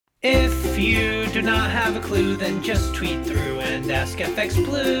If you do not have a clue, then just tweet through and ask FX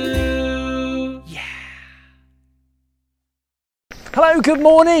Blue. Yeah. Hello, good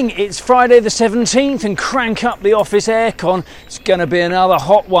morning. It's Friday the 17th and crank up the office aircon. It's going to be another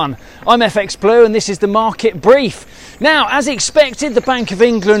hot one. I'm FX Blue and this is the market brief. Now, as expected, the Bank of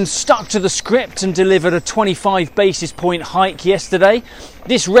England stuck to the script and delivered a 25 basis point hike yesterday.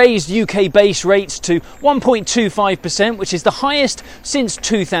 This raised UK base rates to 1.25%, which is the highest since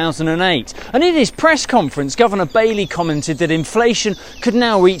 2008. And in his press conference, Governor Bailey commented that inflation could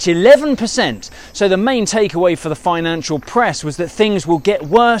now reach 11%. So the main takeaway for the financial press was that things will get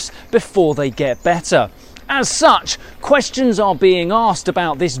worse before they get better. As such, questions are being asked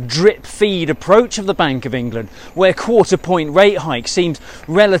about this drip feed approach of the Bank of England, where quarter point rate hike seems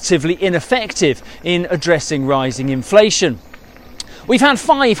relatively ineffective in addressing rising inflation. We've had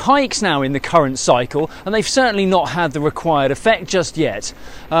 5 hikes now in the current cycle, and they've certainly not had the required effect just yet.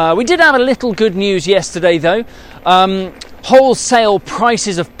 We did have a little good news yesterday though. Wholesale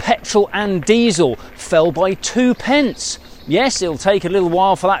prices of petrol and diesel fell by 2 pence. Yes, it'll take a little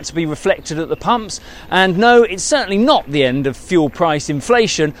while for that to be reflected at the pumps, and no, it's certainly not the end of fuel price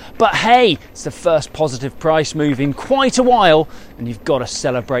inflation, but hey, it's the first positive price move in quite a while, and you've got to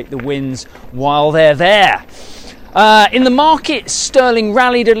celebrate the wins while they're there. In the market, sterling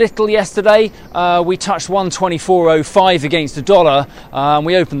rallied a little yesterday. We touched 124.05 against the dollar.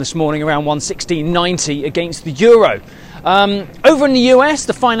 We opened this morning around 116.90 against the euro. Over in the US,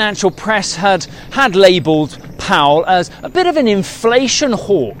 the financial press had labelled Powell as a bit of an inflation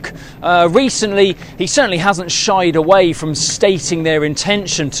hawk. Recently, he certainly hasn't shied away from stating their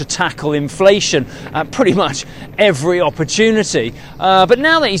intention to tackle inflation at pretty much every opportunity. But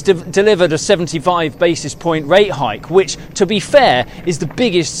now that he's delivered a 75 basis point rate hike, which, to be fair, is the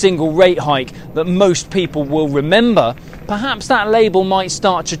biggest single rate hike that most people will remember, perhaps that label might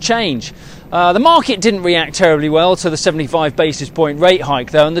start to change. The market didn't react terribly well to the 75 basis point rate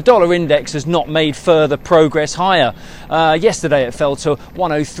hike though, and the dollar index has not made further progress higher. Yesterday it fell to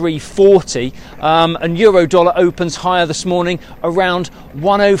 103.40 and euro dollar opens higher this morning around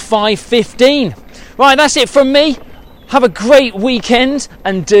 105.15. Right, that's it from me. Have a great weekend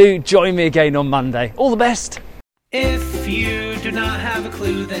and do join me again on Monday. All the best. If you do not have a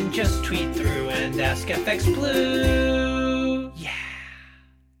clue, then just tweet through and ask FX Blue.